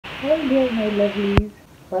Hello my lovelies,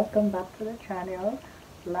 welcome back to the channel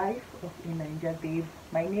Life of a Ninja Babe.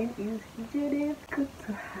 My name is Judith. Good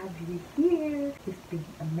to have you here. It's been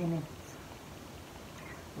a minute,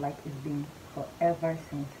 like it's been forever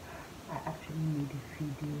since I actually made a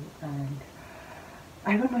video, and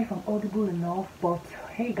I don't know if I'm audible enough, but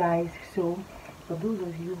hey guys, so for those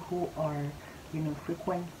of you who are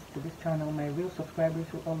frequent to this channel, my real subscribers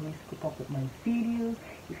who always keep up with my videos,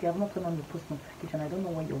 if you have not turned on the post notification, I don't know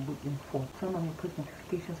what you're waiting for. Turn on your post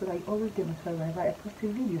notification so that you always get notified whenever I post a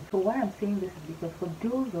video. So why I'm saying this is because for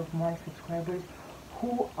those of my subscribers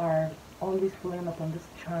who are always following up on this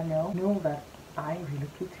channel know that I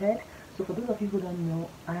relocated. So for those of you who don't know,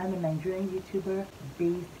 I am a Nigerian YouTuber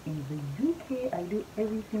based in the UK. I do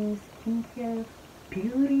everything skincare,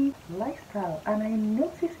 beauty, lifestyle, and I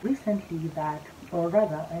noticed recently that, or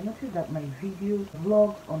rather I noticed that my videos,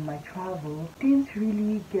 vlogs on my travel didn't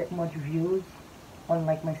really get much views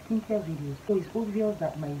unlike my skincare videos. So it's obvious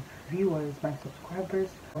that my viewers, my subscribers,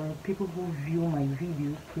 or people who view my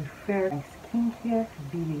videos prefer my skincare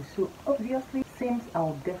videos. So obviously, since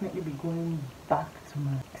I'll definitely be going back to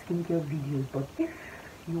my skincare videos, but if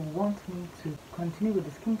you want me to continue with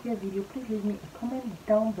the skincare video, please leave me a comment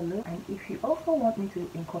down below. And if you also want me to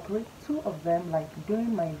incorporate two of them, like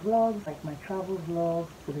during my vlogs, like my travel vlogs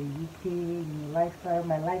to the UK, lifestyle,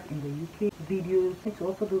 my life in the UK videos, to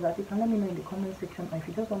also do that, you can let me know in the comment section. Or if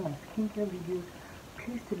you just want my skincare videos,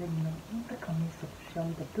 please do let me know in the comment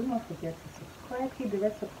section. But do not forget to subscribe, hit the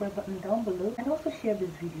red subscribe button down below, and also share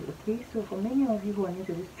this video. Okay, so for many of you who are new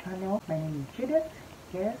to this channel, my name is Judith.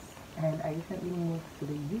 Yes, and I recently moved to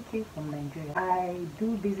the UK from Nigeria. I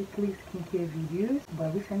do basically skincare videos,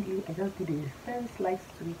 but recently I just did a very slight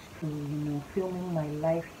switch to filming my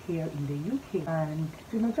life here in the UK. And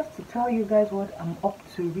just to tell you guys what I'm up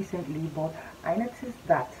to recently, but I noticed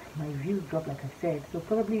that my views dropped, like I said, so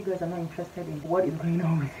probably you guys are not interested in what is going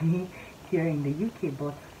on with me here in the UK,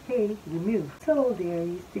 but hey, we moved. So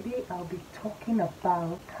today I'll be talking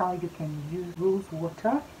about how you can use rose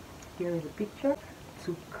water. Here is a picture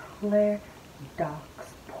to clear dark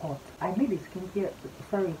spots. I made a skincare,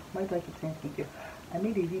 sorry, why do I keep saying skincare? I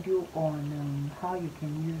made a video on how you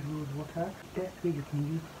can use rose water, best way you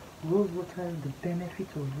can use rose water, the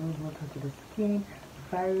benefits of rose water to the skin,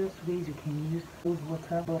 various ways you can use rose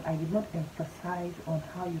water, but I did not emphasize on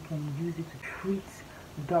how you can use it to treat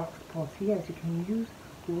dark spots. Yes, you can use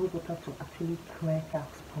rose water to actually clear dark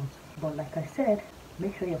spots, but like I said,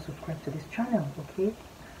 make sure you're subscribed to this channel, okay?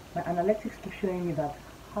 My analytics keep showing me that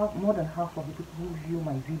more than half of the people who view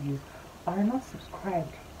my videos are not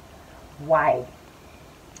subscribed. Why?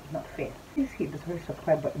 Not fair. Please hit the red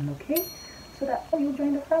subscribe button, okay? So that you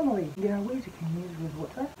join the family. There are ways you can use rose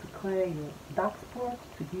water to clear your dark spots,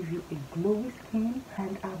 to give you a glowy skin,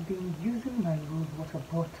 and I've been using my rose water,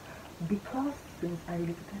 but because since I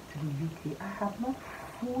relocated to the UK, I have not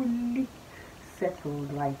fully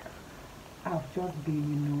settled. Like, I've just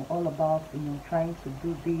been, all about, trying to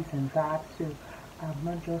do this and that. So I've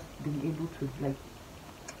not just been able to like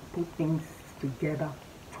put things together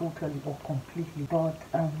totally or completely. But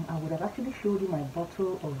I would have actually showed you my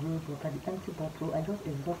bottle of rose water, the empty bottle. I just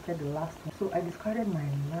exhausted the last one, so I discarded my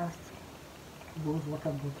last rose water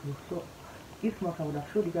bottle. So if not, I would have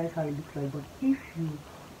showed you guys how it looks like. But if you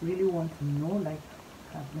really want to know, like,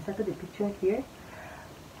 I've inserted a picture here.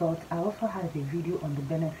 But I also have a video on the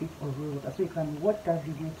benefits of rose water, so you can watch that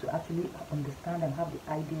video to actually understand and have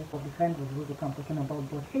the idea of the kind of rose water I'm talking about.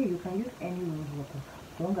 But hey, you can use any rose water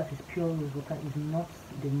as long as it's pure rose water, is not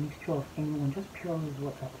the mixture of anyone, just pure rose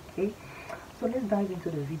water. Okay, so let's dive into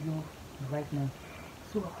the video right now.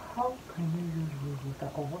 So how can you use rose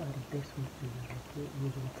water, or what are the best ways to use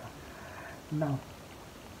rose water? Now,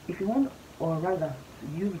 if you want, or rather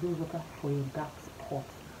use rose water for your dark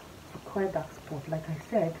spots, to clear dark spot, like I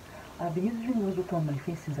said, I've been using rose water on my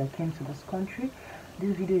face since I came to this country.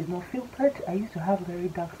 This video is not filtered. I used to have very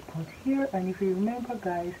dark spots here, and if you remember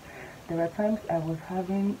guys, there are times I was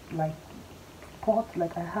having like spots,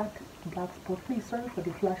 like I had black spots. Please, sorry for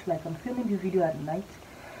the flashlight, I'm filming this video at night,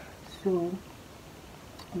 so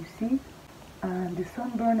you see, and the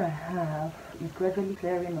sunburn I have is gradually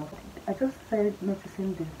clearing up. I just started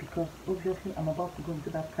noticing this because obviously I'm about to go into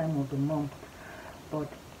that time of the month, but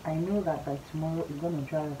I know that by tomorrow it's going to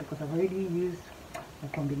dry up because I've already used a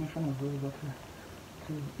combination of rose water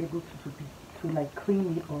to able to like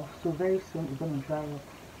clean it off. So very soon it's going to dry up.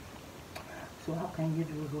 So how can you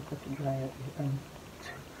use rose water to dry up and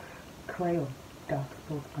to clear your dark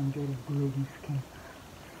spots and get a glowing skin?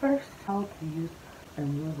 First, how to use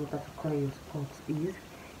rose water to clear your spots is,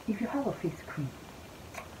 if you have a face cream,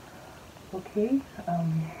 okay,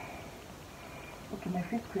 Okay, my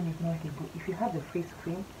face cream is not here, but if you have a face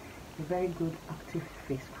cream, a very good active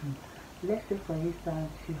face cream. Let's say for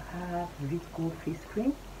instance you have this gold face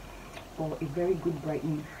cream or a very good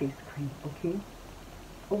brightening face cream, okay?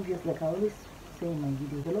 Obviously, like I always say in my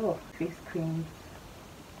videos, a lot of face creams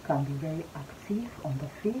can be very active on the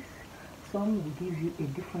face. Some will give you a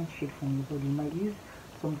different shade from your body. You might use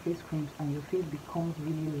some face creams and your face becomes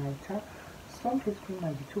really lighter. Some face cream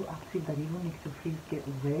might be too active that even makes your face get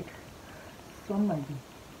red. Some might be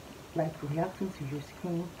like reacting to your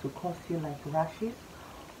skin to cause you like rashes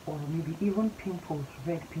or maybe even pimples,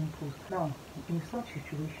 red pimples. Now, in such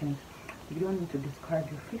situations, you don't need to discard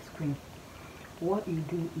your face cream. What you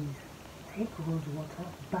do is take rose water,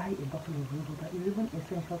 buy a bottle of rose water. It's even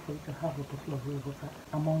essential for you to have a bottle of rose water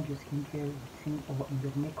among your skincare routine or in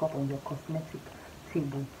your makeup or your cosmetic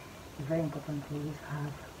table. It's very important to always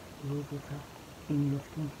have rose water in your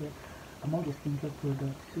skincare, among your skincare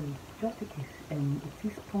products. So just take a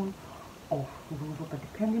teaspoon of rose water,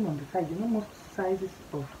 depending on the size. You know, most sizes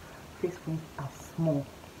of face creams are small.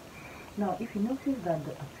 Now, if you notice that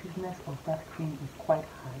the activeness of that cream is quite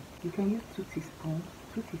high, you can use 2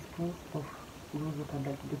 teaspoons of rose water,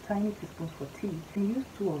 like the tiny teaspoons for tea. You can use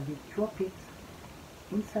 2 of it, drop it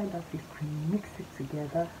inside that face cream, mix it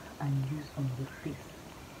together and use on your face.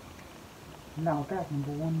 Now, that's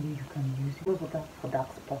number one way you can use rose water for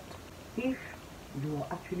dark spot. If you are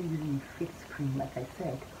actually using a face cream, like I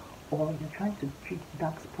said, or you're trying to treat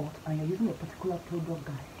dark spot and you're using a particular product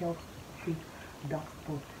that helps to treat dark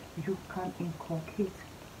spot, you can inculcate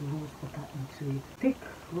rose water into it. Take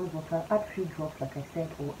rose water, add few drops like I said,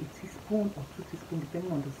 or a teaspoon or 2 teaspoons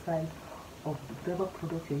depending on the size of whatever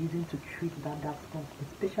product you're using to treat that dark spot,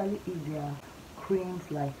 especially if there are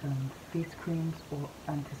creams like face creams or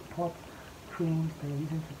anti-spot creams that you're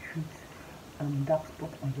using to treat dark spot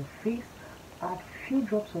on your face. Add few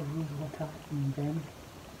drops of rose water in them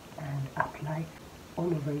and apply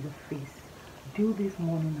all over your face. Do this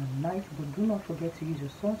morning and night, but do not forget to use your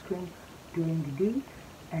sunscreen during the day,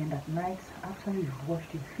 and at night after you've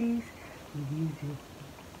washed your face, you use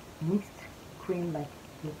your mixed cream, like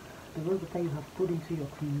the rose water you have put into your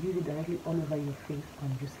cream. Use it directly all over your face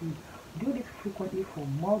and you sleep. Do this frequently for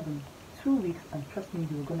more than 2 weeks and trust me,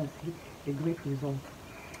 you're gonna see a great result.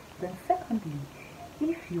 Then secondly,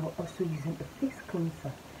 if you're also using a face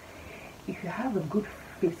cleanser, if you have a good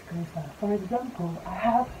face cleanser, for example, I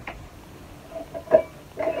have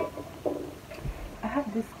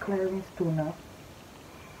this clearing toner,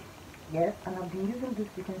 yes, and I've been using this.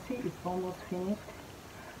 You can see it's almost finished.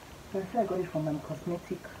 You can see I got it from my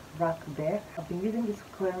cosmetic rack there. I've been using this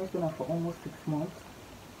clearing toner for almost 6 months,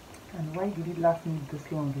 and why did it last me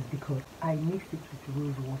this long is because I mixed it with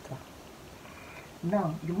rose water.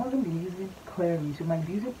 Now, you mustn't be using clearings. You might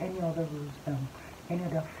be using any other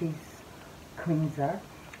face cleanser,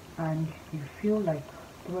 and you feel like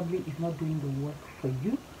probably it's not doing the work for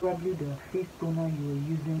you. Probably the face toner you are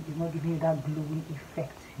using is not giving you that glowing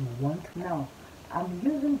effect you want. Now, I'm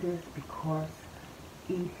using this because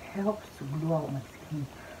it helps to glow out my skin,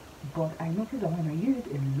 but I notice that when I use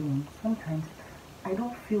it alone, sometimes I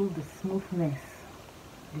don't feel the smoothness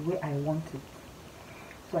the way I want it.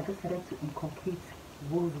 So I just decided to inculcate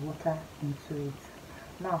rose water into it.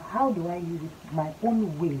 Now, how do I use it? My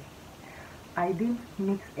own way. I didn't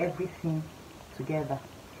mix everything together.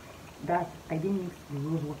 I didn't mix the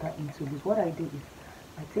rose water into this. What I do is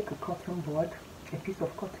I take a cotton board, a piece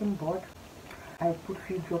of cotton board. I put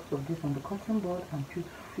few drops of this on the cotton board and put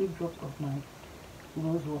few drops of my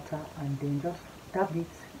rose water, and then just dab it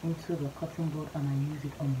into the cotton board and I use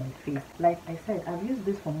it on my face. Like I said, I've used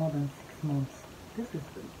this for more than 6 months.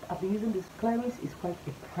 I've been using this. Clarins is quite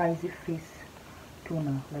a pricey face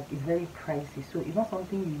toner, like it's very pricey, so it's not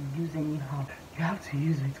something you use anyhow. You have to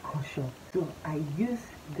use with caution. So I use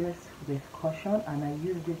this with caution and I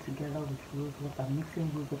used it together with rose water,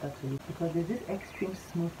 mixing rose water to it, because there's this extreme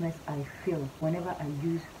smoothness I feel whenever I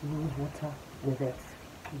use rose water with it.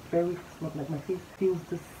 It's very smooth, like my face feels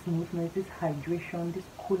this smoothness, this hydration, this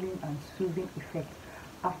cooling and soothing effect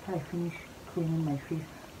after I finish cleaning my face,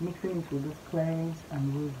 mixing it with those clarins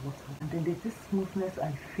and rose water. And then there's this smoothness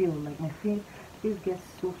I feel, like my face gets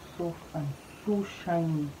so soft and so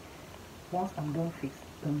shiny once I'm done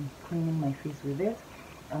cleaning my face with it.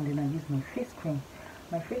 And then I use my face cream.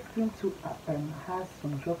 My face cream too has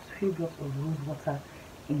few drops of rose water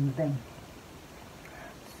in them.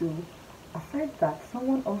 So aside that,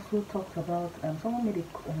 someone also talked about, someone made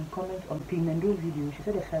a comment on pigmento video. She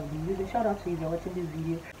said that she has been using, shout out to you if you're watching this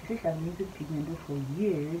video, she said she has been using pigmento for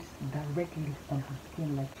years directly on her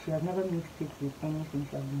skin. Like she has never mixed it with anything.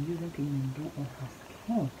 She has been using pigmento on her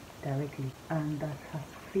skin directly, and that her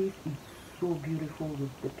face is so beautiful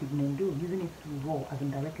with the pigmento, using it raw, as in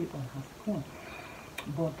directly on her skin,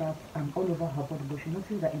 but that's all over her body. But she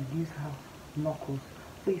noticed that it gives her knuckles.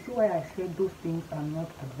 So you see why I said those things are not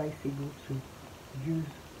advisable to use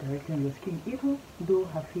directly on your skin, even though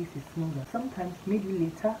her face is smoother. Sometimes maybe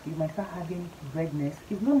later you might start having redness.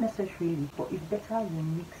 It's not necessarily, but it's better you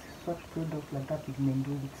mix such products like that pigmento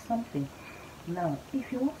with something. Now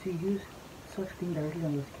if you want to use such thing directly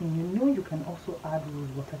on your skin, you know you can also add rose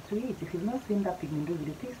water to it. If you've not seen that pigmento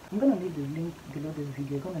video, please, I'm gonna leave the link below this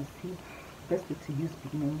video. You're gonna see best way to use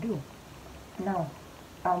pigmento. Now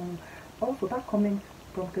also that comment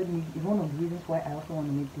prompted me, is one of the reasons why I also want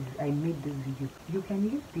to make this. I made this video. You can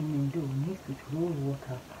use pigmento mixed with rose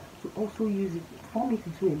water to also use it, form it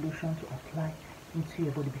into a lotion to apply into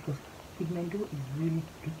your body, because pigmento is really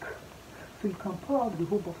thick. So you can pour out the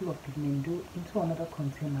whole bottle of pigmento into another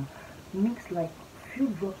container, mix like few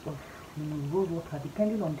drops of rose water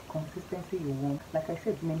depending on the consistency you want. Like I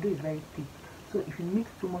said, pigmento is very thick, so if you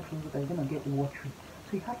mix too much rose water, it's gonna get watery.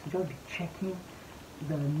 So you have to just be checking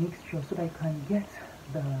the mixture so that you can get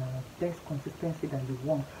the best consistency that you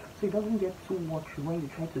want, so it doesn't get too watery when you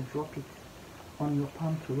try to drop it on your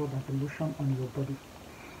palm to rub as a lotion on your body.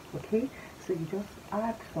 Okay, so you just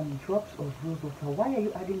add some drops of rose water. Why are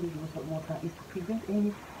you adding this rose water? Is to prevent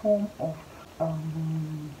any form of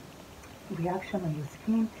reaction on your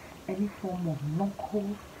skin, any form of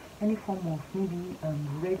knuckles, any form of maybe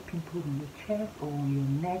red pimples on your chest or on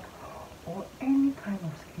your neck, or any kind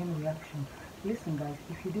of skin reaction. Listen guys,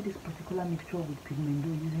 if you do this particular mixture with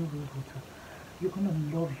pigmento using rose water, you're gonna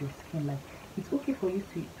love your skin. Like, it's okay for you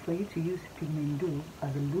to use pigmento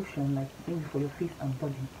as a lotion, like maybe for your face and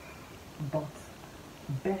body, but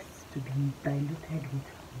best to be diluted with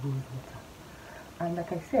rose water. And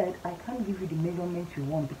like I said, I can't give you the measurements you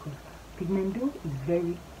want because pigmento is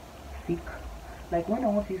very thick. Like when I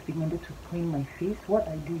want to use pigmento to clean my face, what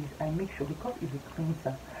I do is I make sure, because it's a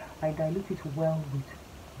cleanser, I dilute it well with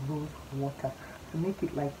rose water to make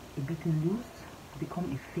it like a bit loose, become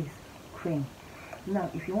a face cream. Now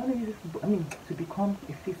if you want to use it, to become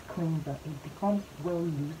a face cleanser, it becomes well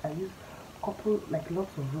loose. I use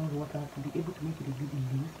lots of rose water to be able to make it a bit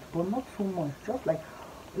loose, but not too much. Just like,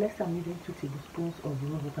 let's say I'm using 2 tablespoons of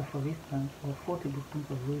rose water for instance, or 4 tablespoons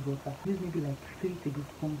of rose water. Use maybe like 3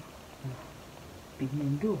 tablespoons of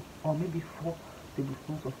pigmento, or maybe 4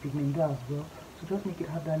 tablespoons of pigmento as well, to just make it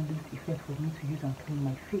have that loose effect for me to use and clean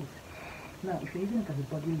my face. Now if you're using it as a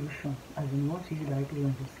body lotion, as in you want to use it directly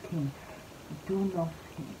on your skin, do not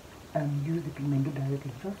use the pigmento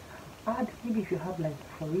directly. Just add, maybe if you have like,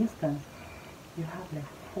 for instance, you have like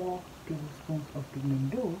 4 tablespoons of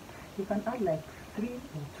pigmento, you can add like 3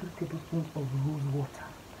 or 2 tablespoons of rose water.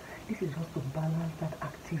 This is just to balance that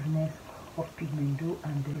activeness of pigmento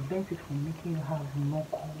and prevent it from making you have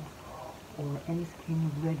knuckles or any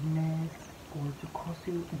skin redness, or to cause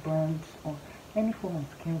you burns or any form of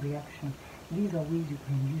skin reaction. These are ways you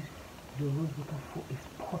can use your rose water for a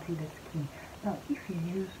spotless skin. Now if you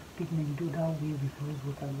use pigmento that way with rose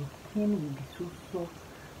water, your skin will be so soft,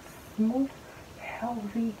 smooth,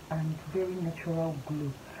 healthy, and very natural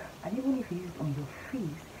glow. And even if you use it on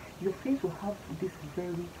your face will have this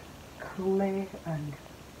very clear and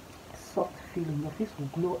soft feeling. Your face will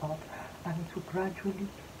glow out, and it will gradually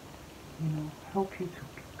help you to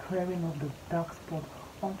be clearing up the dark spot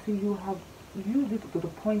until you have used it to the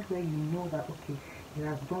point where you know that okay, it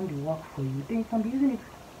has done the work for you. Then you can be using it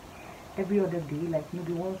every other day, like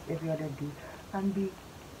maybe once every other day, and be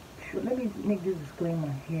sure. Let me make this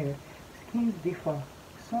disclaimer here: skins differ.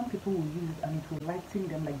 Some people will use it and it will lighten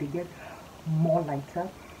them, like they get more lighter.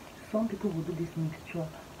 Some people will do this mixture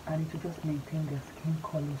and it will just maintain their skin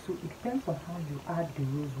color. So it depends on how you add the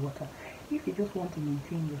rose water. If you just want to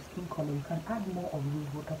maintain your skin color, you can add more of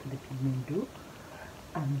rose water to the pigmento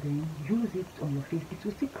and then use it on your face. It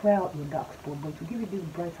will still clear out your dark spot, but it will give you this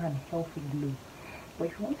brighter and healthy glow. But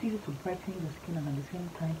if you want to use it to brighten your skin and at the same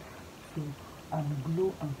time to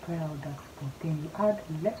glow and clear out dark spot, then you add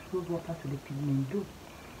less rose water to the pigmento.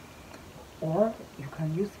 Or you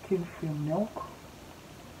can use skin-free milk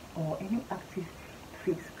or any active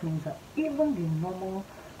face cleanser. Even the normal,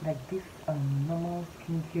 like this normal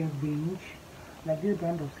skincare range, like this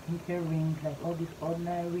brand of skincare range, like all these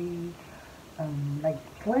ordinary like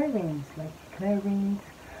Clarins,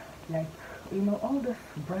 like all those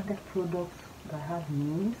branded products that have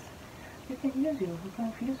names, you can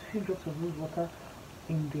use few drops of rose water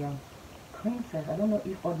in their cleansers. I don't know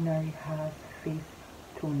if Ordinary has face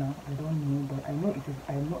toner, I don't know, but I know it is.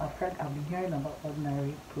 I've been hearing about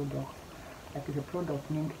Ordinary products. Like it's a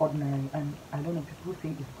product named Ordinary, and I don't know, people say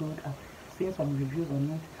it's good. I've seen some reviews on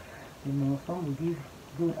it. Some will give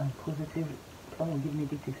good and positive, some will give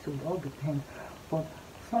negative, so it all depends. But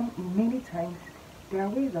many times there are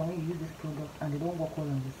ways that when you use this product and they don't work well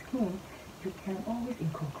on the skin, you can always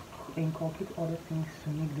inculcate other things to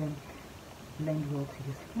make them blend well to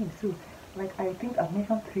your skin. So like I think I've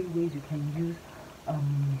mentioned 3 ways you can use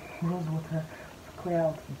rose water to clear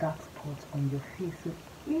out dark spots on your face. So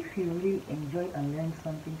if you really enjoyed and learned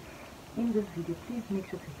something in this video, please make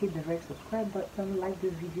sure to hit the red subscribe button, like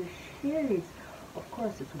this video, share it. Of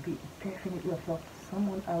course, it will be definitely of help to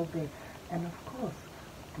someone out there. And of course,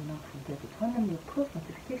 do not forget to turn on your post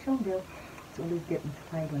notification bell to always get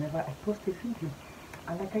notified whenever I post a video.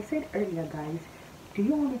 And like I said earlier, guys, do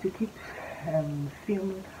you want me to keep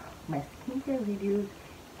filming my skincare videos?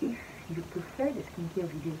 If you prefer the skincare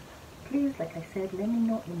videos, please, like I said, let me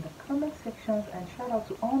know in the comment sections. And shout out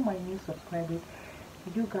to all my new subscribers.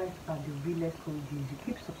 You guys are the realest OGs. You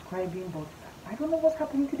keep subscribing, but I don't know what's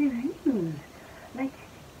happening to the views. Like,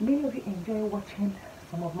 many of you enjoy watching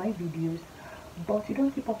some of my videos, but you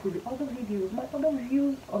don't keep up with the other videos. My other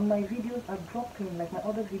views on my videos are dropping. Like my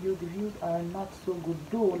other videos, the views are not so good,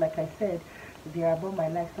 though like I said, they are about my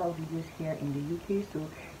lifestyle videos here in the UK. So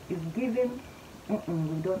it's given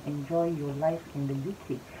we don't enjoy your life in the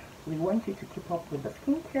UK. We want you to keep up with the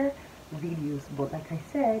skincare videos, but like I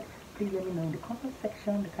said, please let me know in the comment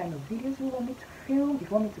section the kind of videos you want me to film. If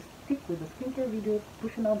you want me to stick with the skincare videos,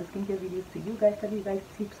 pushing out the skincare videos to you guys, tell you guys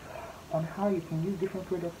tips on how you can use different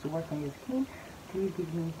products to work on your skin, please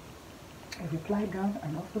give me a reply down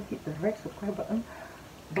and also hit the red subscribe button.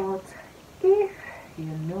 But if you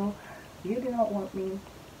know you do not want me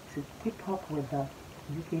to keep up with the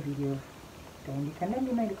UK videos, then you can let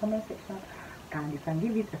me know in the comment section, and you can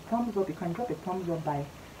give it a thumbs up. You can drop a thumbs up by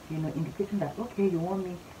indicating that okay, you want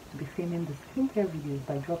me to be filming the skincare videos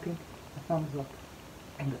by dropping a thumbs up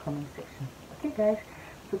in the comment section. Okay guys,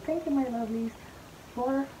 so thank you my lovelies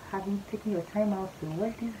for taking your time out to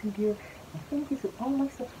watch this video, and thank you to all my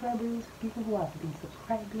subscribers, people who have been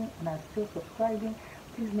subscribing and are still subscribing.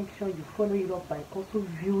 Please make sure you follow it up by also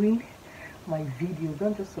viewing my videos.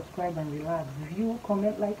 Don't just subscribe and relax. View,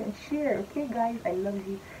 comment, like and share. Okay guys, I love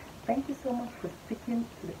you. Thank you so much for sticking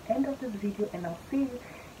to the end of this video, and I'll see you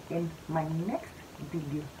in my next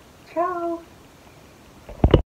video. Ciao.